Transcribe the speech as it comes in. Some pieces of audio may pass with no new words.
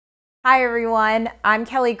Hi everyone, I'm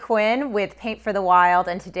Kelly Quinn with Paint for the Wild,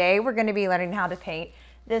 and today we're going to be learning how to paint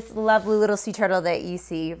this lovely little sea turtle that you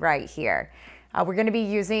see right here. We're going to be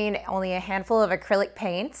using only a handful of acrylic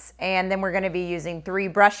paints, and then we're going to be using 3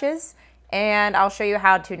 brushes, and I'll show you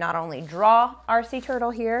how to not only draw our sea turtle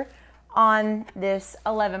here on this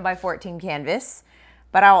 11 by 14 canvas,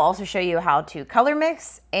 but I'll also show you how to color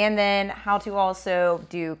mix, and then how to also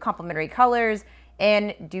do complementary colors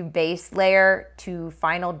and do base layer to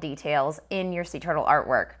final details in your sea turtle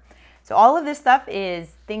artwork. So all of this stuff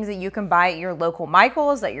is things that you can buy at your local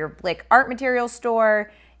Michael's, at your Blick art materials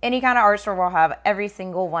store. Any kind of art store will have every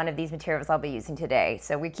single one of these materials I'll be using today.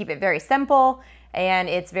 So we keep it very simple and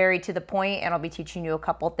it's very to the point, and I'll be teaching you a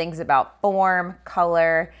couple things about form,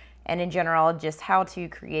 color, and in general, just how to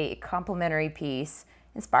create a complementary piece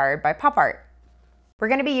inspired by pop art. We're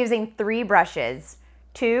gonna be using 3 brushes.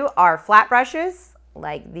 2 are flat brushes,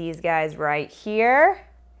 like these guys right here.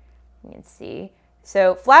 You can see.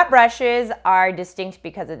 So flat brushes are distinct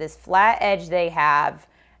because of this flat edge they have,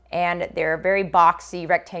 and they're very boxy,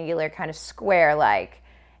 rectangular, kind of square-like.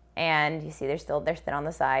 And you see they're thin on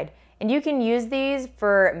the side. And you can use these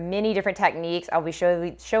for many different techniques. I'll be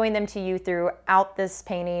showing them to you throughout this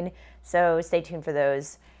painting, so stay tuned for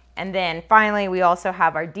those. And then finally, we also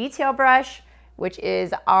have our detail brush, which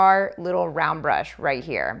is our little round brush right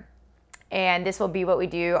here. And this will be what we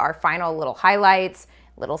do, our final little highlights,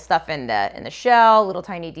 little stuff in the shell, little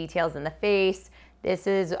tiny details in the face. This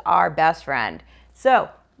is our best friend. So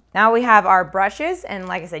now we have our brushes, and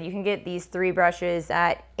like I said, you can get these 3 brushes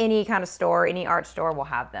at any kind of store, any art store will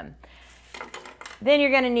have them. Then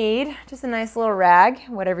you're gonna need just a nice little rag,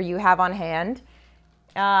 whatever you have on hand.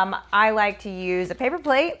 I like to use a paper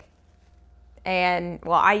plate, and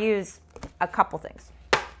well, I use a couple things.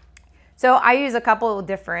 So I use a couple of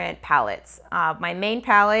different palettes. My main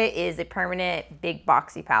palette is a permanent big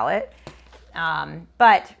boxy palette.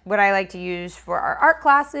 But what I like to use for our art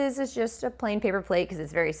classes is just a plain paper plate, because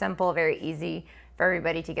it's very simple, very easy for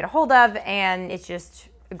everybody to get a hold of, and it's just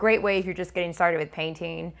a great way if you're just getting started with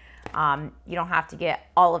painting. You don't have to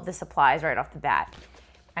get all of the supplies right off the bat.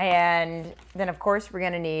 And then of course we're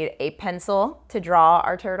gonna need a pencil to draw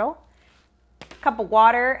our turtle, a cup of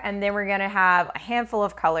water, and then we're gonna have a handful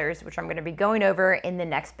of colors, which I'm gonna be going over in the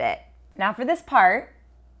next bit. Now for this part,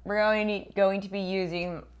 we're going to be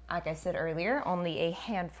using, like I said earlier, only a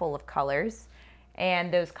handful of colors.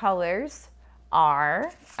 And those colors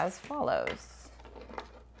are as follows.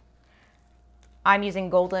 I'm using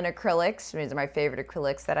golden acrylics. These are my favorite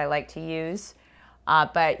acrylics that I like to use.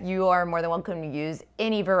 But you are more than welcome to use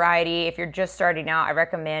any variety. If you're just starting out, I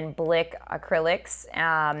recommend Blick acrylics,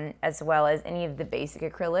 as well as any of the basic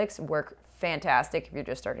acrylics work fantastic if you're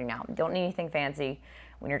just starting out. You don't need anything fancy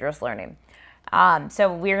when you're just learning.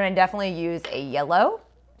 So we're gonna definitely use a yellow.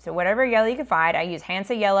 So whatever yellow you can find. I use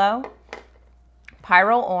Hansa Yellow,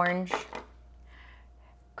 Pyrrole Orange,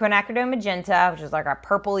 Quinacridone Magenta, which is like our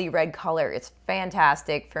purpley red color. It's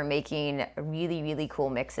fantastic for making really, really cool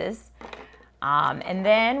mixes. And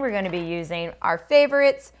then we're going to be using our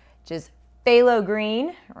favorites, which is Phthalo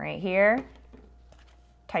Green right here,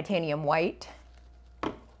 Titanium White,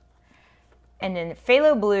 and then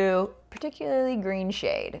Phthalo Blue, particularly green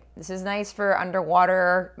shade. This is nice for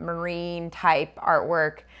underwater, marine type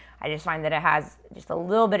artwork. I just find that it has just a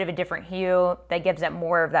little bit of a different hue that gives it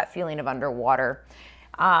more of that feeling of underwater.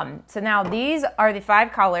 So now these are the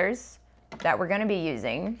 5 colors that we're going to be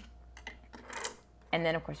using. And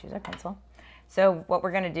then of course use our pencil. So what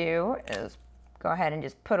we're gonna do is go ahead and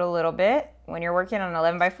just put a little bit. When you're working on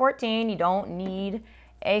 11 by 14, you don't need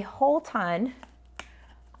a whole ton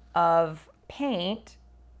of paint.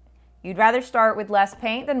 You'd rather start with less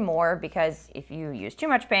paint than more, because if you use too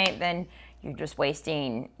much paint, then you're just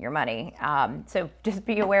wasting your money. So just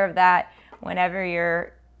be aware of that. Whenever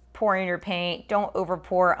you're pouring your paint, don't over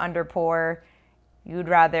pour, under pour. You'd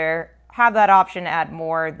rather have that option to add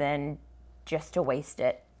more than just to waste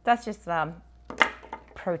it. That's just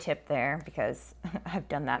pro tip there, because I've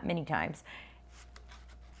done that many times.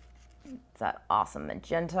 It's that awesome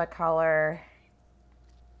magenta color.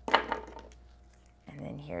 And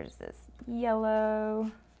then here's this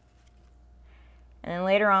yellow. And then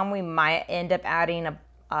later on we might end up adding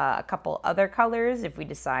a couple other colors if we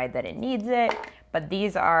decide that it needs it. But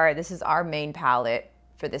this is our main palette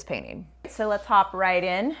for this painting. So let's hop right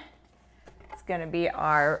in. It's gonna be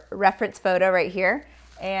our reference photo right here.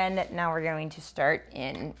 And now we're going to start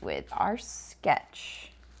in with our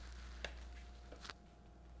sketch.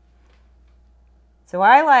 So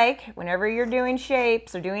I like, whenever you're doing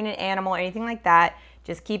shapes or doing an animal or anything like that,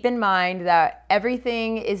 just keep in mind that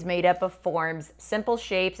everything is made up of forms. Simple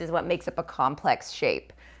shapes is what makes up a complex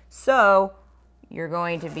shape. So you're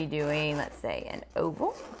going to be doing, let's say, an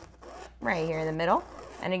oval right here in the middle.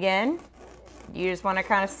 And again, you just want to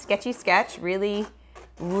kind of sketchy sketch. Really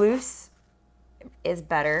loose is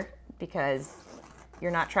better because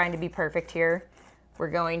you're not trying to be perfect here. We're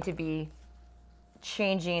going to be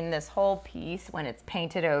changing this whole piece when it's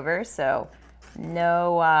painted over, so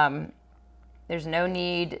there's no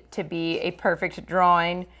need to be a perfect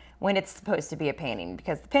drawing when it's supposed to be a painting,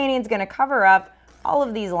 because the painting is going to cover up all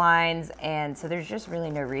of these lines, and so there's just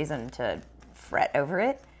really no reason to fret over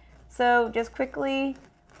it. So just quickly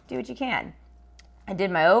do what you can. I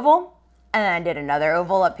did my oval, and I did another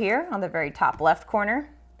oval up here on the very top left corner.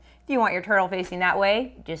 If you want your turtle facing that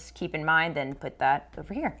way, just keep in mind, then put that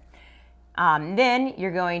over here. Then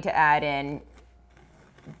you're going to add in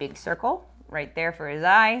a big circle right there for his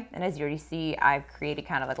eye. And as you already see, I've created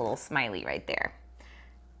kind of like a little smiley right there.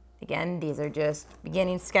 Again, these are just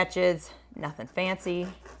beginning sketches, nothing fancy.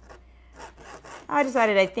 I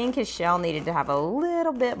decided I think his shell needed to have a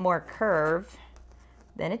little bit more curve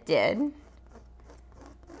than it did.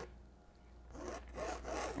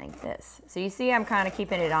 Like this. So you see I'm kind of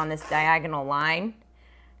keeping it on this diagonal line.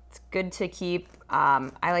 It's good to keep,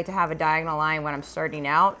 I like to have a diagonal line when I'm starting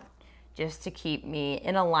out, just to keep me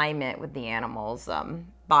in alignment with the animal's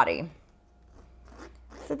body.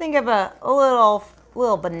 So think of a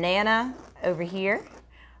little banana over here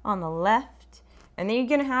on the left, and then you're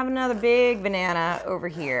gonna have another big banana over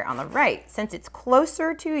here on the right. Since it's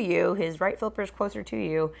closer to you, his right flipper is closer to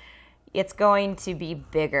you, it's going to be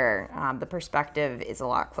bigger. The perspective is a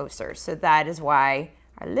lot closer. So that is why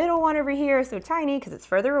our little one over here is so tiny, because it's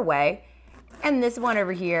further away. And this one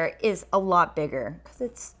over here is a lot bigger because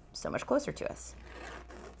it's so much closer to us.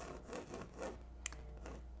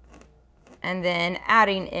 And then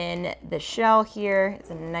adding in the shell here is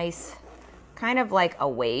a nice, kind of like a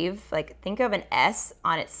wave. Like think of an S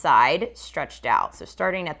on its side stretched out. So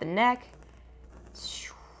starting at the neck,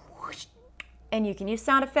 and you can use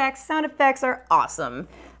sound effects. Sound effects are awesome.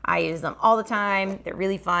 I use them all the time. They're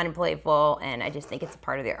really fun and playful, and I just think it's a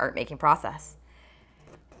part of the art making process.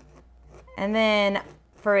 And then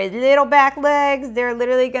for his little back legs, they're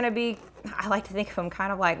literally gonna be, I like to think of them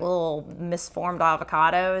kind of like little misformed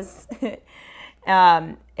avocados.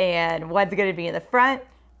 And one's gonna be in the front,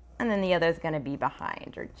 and then the other's gonna be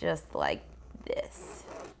behind, or just like this.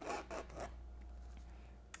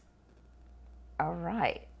 All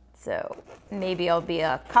right. So maybe it'll be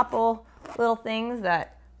a couple little things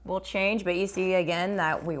that will change, but you see again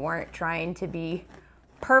that we weren't trying to be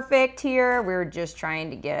perfect here. We were just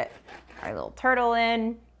trying to get our little turtle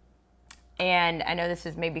in. And I know this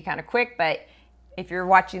is maybe kind of quick, but if you're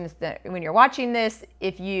watching this, when you're watching this,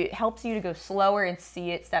 it helps you to go slower and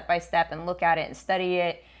see it step by step and look at it and study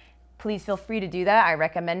it, please feel free to do that. I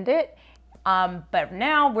recommend it. But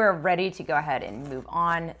now we're ready to go ahead and move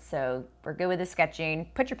on. So we're good with the sketching.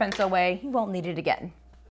 Put your pencil away. You won't need it again.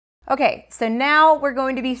 Okay, so now we're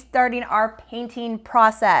going to be starting our painting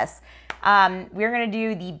process. We're going to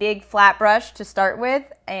do the big flat brush to start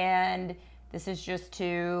with. And this is just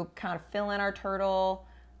to kind of fill in our turtle,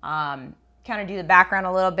 kind of do the background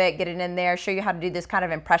a little bit, get it in there, show you how to do this kind of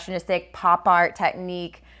impressionistic pop art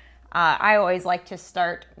technique. I always like to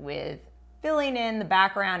start with filling in the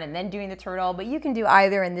background and then doing the turtle, but you can do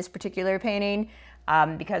either in this particular painting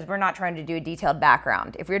because we're not trying to do a detailed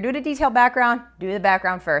background. If we're doing a detailed background, do the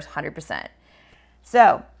background first, 100%.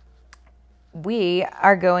 So we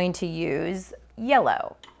are going to use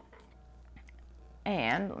yellow.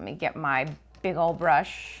 And let me get my big old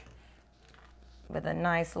brush with a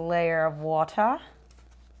nice layer of water. All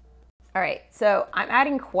right, so I'm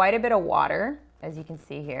adding quite a bit of water, as you can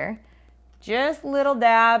see here. Just little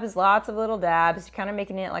dabs, lots of little dabs, kind of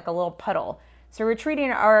making it like a little puddle. So we're treating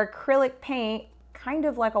our acrylic paint kind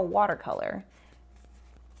of like a watercolor.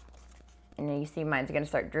 And you see mine's gonna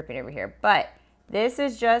start dripping over here. But this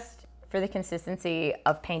is just for the consistency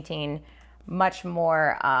of painting much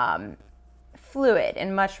more fluid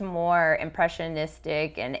and much more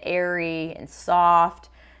impressionistic and airy and soft.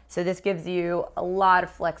 So this gives you a lot of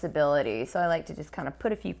flexibility. So I like to just kind of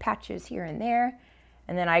put a few patches here and there.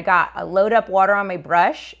 And then I load up water on my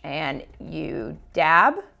brush, and you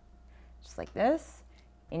dab, just like this.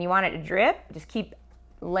 And you want it to drip, just keep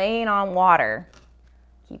laying on water.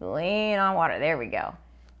 Keep laying on water, there we go.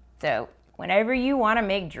 So whenever you wanna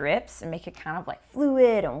make drips and make it kind of like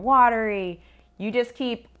fluid and watery, you just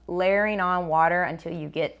keep layering on water until you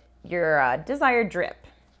get your desired drip.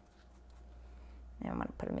 And I'm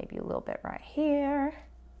gonna put maybe a little bit right here.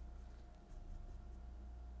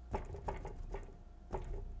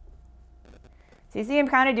 So you see I'm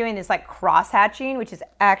kind of doing this like cross hatching, which is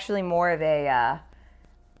actually more of a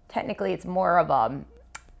technically it's more of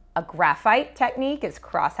a graphite technique. It's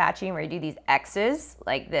cross-hatching where you do these X's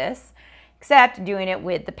like this, except doing it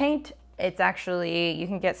with the paint, it's actually, you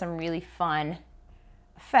can get some really fun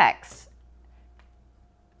effects.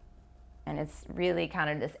 And it's really kind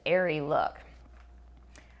of this airy look.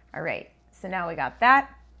 All right, so now we got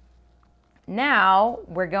that. Now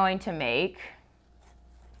we're going to make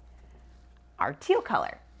our teal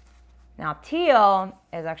color. Now teal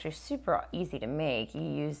is actually super easy to make. You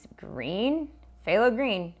use green, phthalo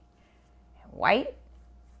green, and white.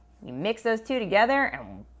 You mix those two together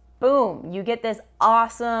and boom, you get this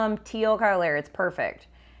awesome teal color. It's perfect.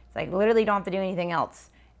 It's like literally don't have to do anything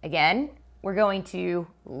else. Again, we're going to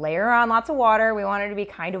layer on lots of water. We want it to be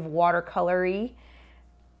kind of watercolory.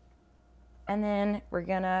 And then we're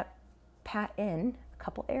gonna pat in a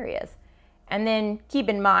couple areas. And then keep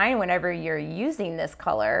in mind whenever you're using this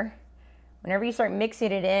color, whenever you start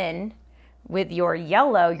mixing it in with your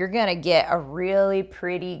yellow, you're gonna get a really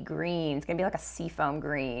pretty green. It's gonna be like a seafoam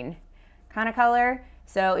green kind of color.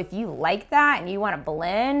 So if you like that and you wanna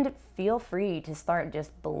blend, feel free to start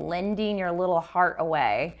just blending your little heart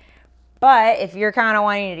away. But if you're kind of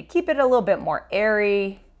wanting to keep it a little bit more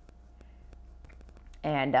airy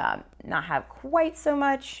and not have quite so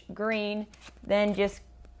much green, then just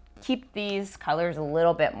keep these colors a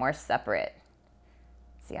little bit more separate.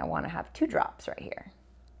 See, I want to have 2 drops right here.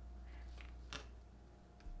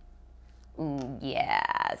 Ooh,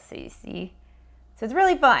 yeah, so you see. So it's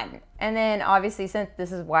really fun. And then obviously, since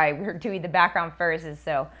this is why we're doing the background first, is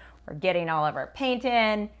so we're getting all of our paint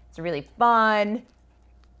in. It's really fun.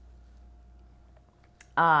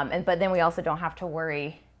 But then we also don't have to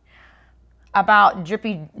worry about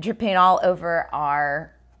dripping all over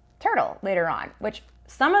our turtle later on, which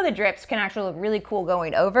some of the drips can actually look really cool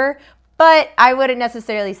going over, but I wouldn't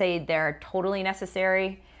necessarily say they're totally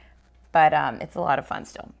necessary, but it's a lot of fun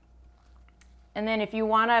still. And then if you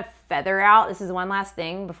want to feather out, this is one last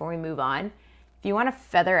thing before we move on. If you want to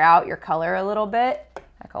feather out your color a little bit,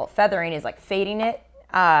 I call it feathering, is like fading it.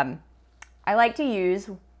 I like to use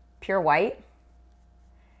pure white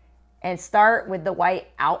and start with the white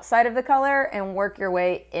outside of the color and work your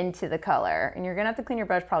way into the color. And you're gonna have to clean your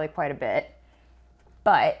brush probably quite a bit,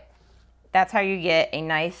 but that's how you get a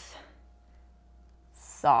nice,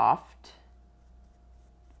 soft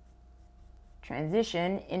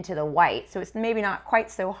transition into the white. So it's maybe not quite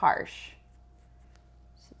so harsh.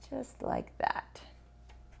 So just like that.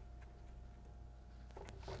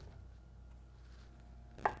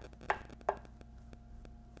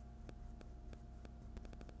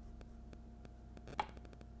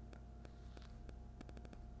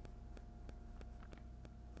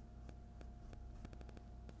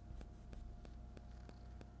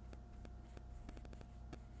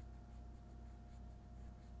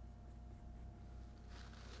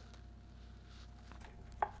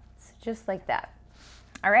 Just like that.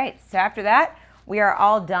 All right, so after that, we are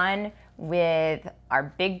all done with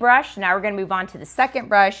our big brush. Now we're gonna move on to the second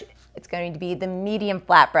brush. It's going to be the medium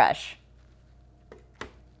flat brush.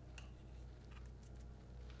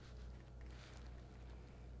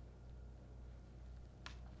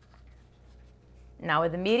 Now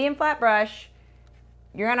with the medium flat brush,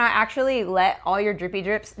 you're gonna actually let all your drippy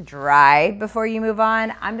drips dry before you move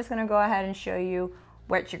on. I'm just gonna go ahead and show you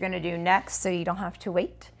what you're gonna do next so you don't have to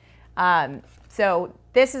wait. So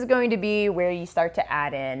this is going to be where you start to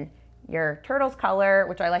add in your turtle's color,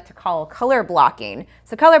 which I like to call color blocking.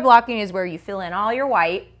 So color blocking is where you fill in all your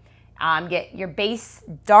white, get your base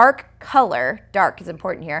dark color, dark is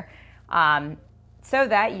important here, so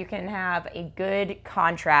that you can have a good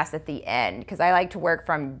contrast at the end. Because I like to work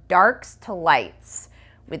from darks to lights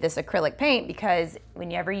with this acrylic paint, because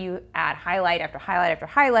whenever you add highlight after highlight after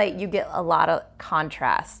highlight, you get a lot of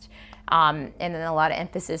contrast. And then a lot of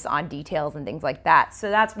emphasis on details and things like that. So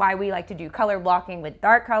that's why we like to do color blocking with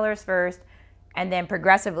dark colors first, and then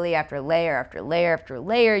progressively after layer after layer after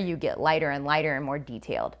layer, you get lighter and lighter and more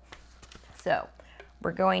detailed. So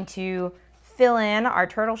we're going to fill in our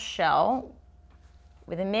turtle shell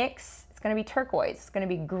with a mix. It's gonna be turquoise. It's gonna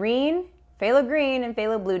be green, phthalo green and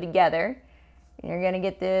phthalo blue together. And you're gonna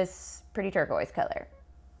get this pretty turquoise color.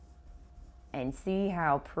 And see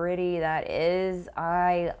how pretty that is.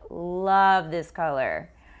 I love this color.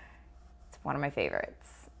 It's one of my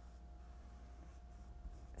favorites,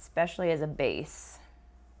 especially as a base.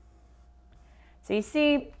 So you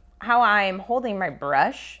see how I'm holding my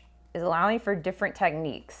brush is allowing for different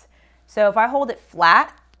techniques. So if I hold it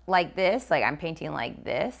flat like this, like I'm painting like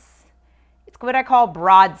this, it's what I call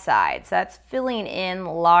broadside. So that's filling in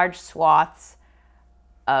large swaths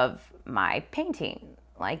of my painting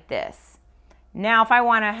like this. Now, if I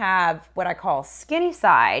want to have what I call skinny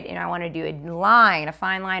side, and I want to do a line, a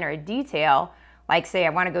fine line, or a detail, like say I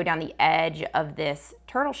want to go down the edge of this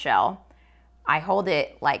turtle shell, I hold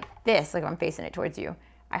it like this, like I'm facing it towards you.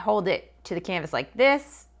 I hold it to the canvas like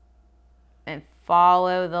this and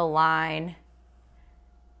follow the line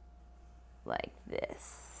like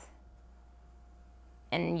this.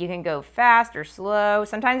 And you can go fast or slow.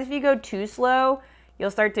 Sometimes if you go too slow,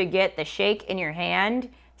 you'll start to get the shake in your hand.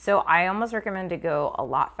 So I almost recommend to go a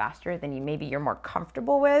lot faster than maybe you're more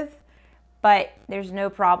comfortable with, but there's no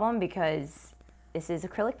problem because this is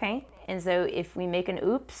acrylic paint. And so if we make an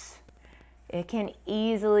oops, it can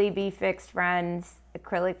easily be fixed, friends.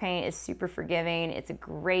 Acrylic paint is super forgiving. It's a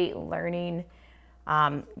great learning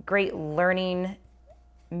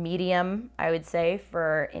medium, I would say,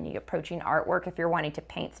 for any approaching artwork if you're wanting to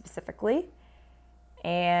paint specifically.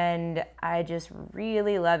 And I just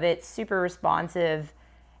really love it. Super responsive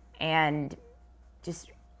and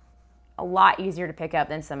just a lot easier to pick up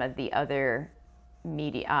than some of the other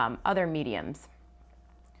mediums.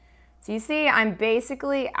 So you see, I'm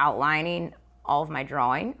basically outlining all of my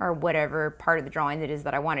drawing, or whatever part of the drawing it is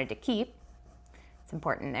that I wanted to keep. It's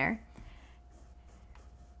important there.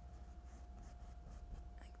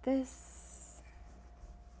 Like this.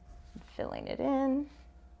 Filling it in.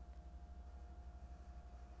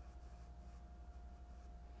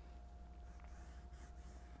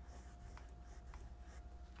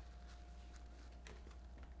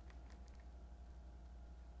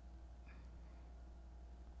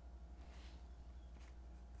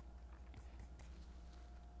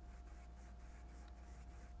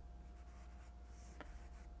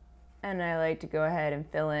 And I like to go ahead and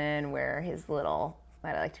fill in where his little,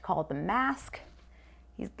 what I like to call it, the mask,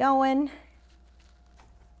 he's going.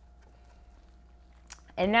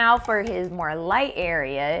 And now for his more light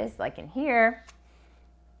areas, like in here,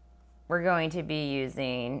 we're going to be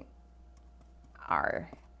using our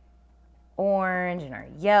orange and our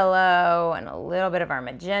yellow and a little bit of our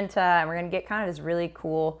magenta. And we're going to get kind of this really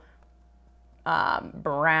cool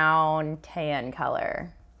brown tan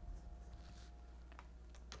color.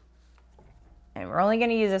 And we're only going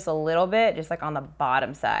to use this a little bit, just like on the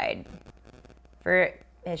bottom side for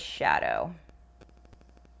his shadow.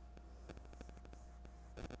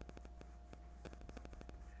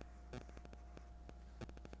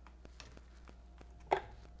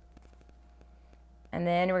 And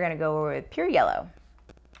then we're going to go with pure yellow.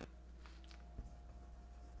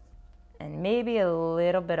 And maybe a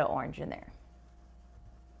little bit of orange in there.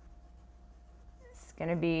 Going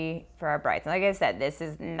to be for our brights. And like I said, this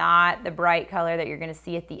is not the bright color that you're going to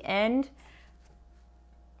see at the end.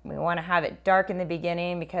 We want to have it dark in the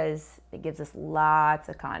beginning because it gives us lots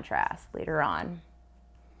of contrast later on.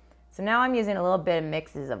 So now I'm using a little bit of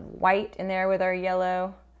mixes of white in there with our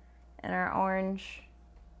yellow and our orange.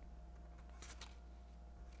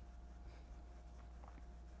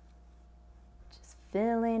 Just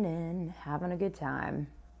filling in, having a good time.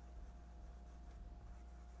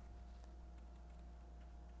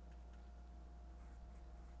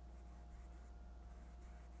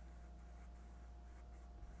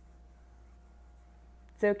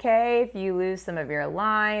 It's okay if you lose some of your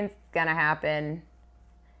lines. It's gonna happen.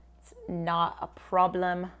 It's not a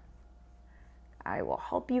problem. I will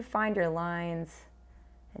help you find your lines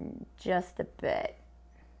in just a bit.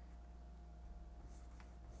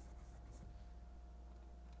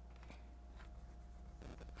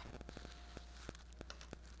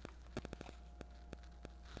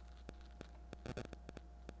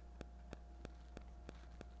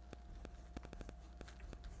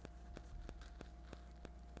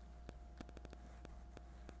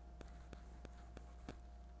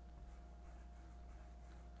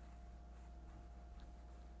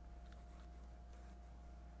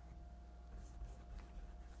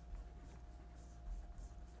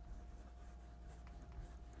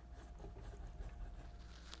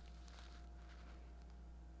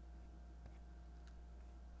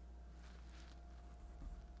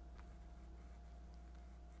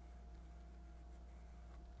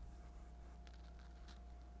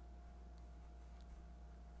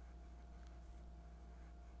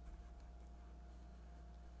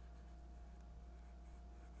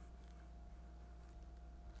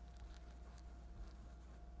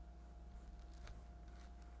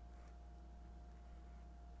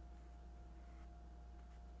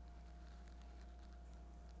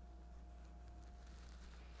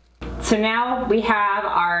 So now we have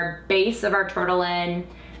our base of our turtle in.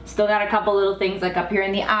 Still got a couple little things like up here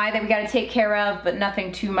in the eye that we got to take care of, but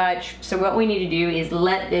nothing too much. So what we need to do is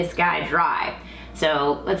let this guy dry.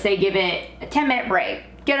 So let's say give it a 10-minute break.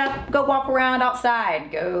 get up, go walk around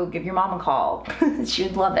outside, go give your mom a call. She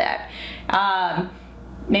would love that.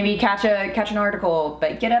 Maybe catch an article,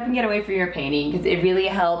 but get up and get away from your painting, because it really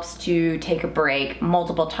helps to take a break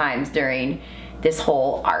multiple times during this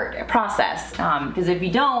whole art process. Because if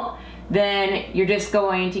you don't, then you're just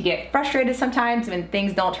going to get frustrated sometimes when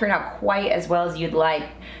things don't turn out quite as well as you'd like.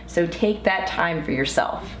 So take that time for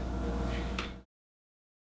yourself.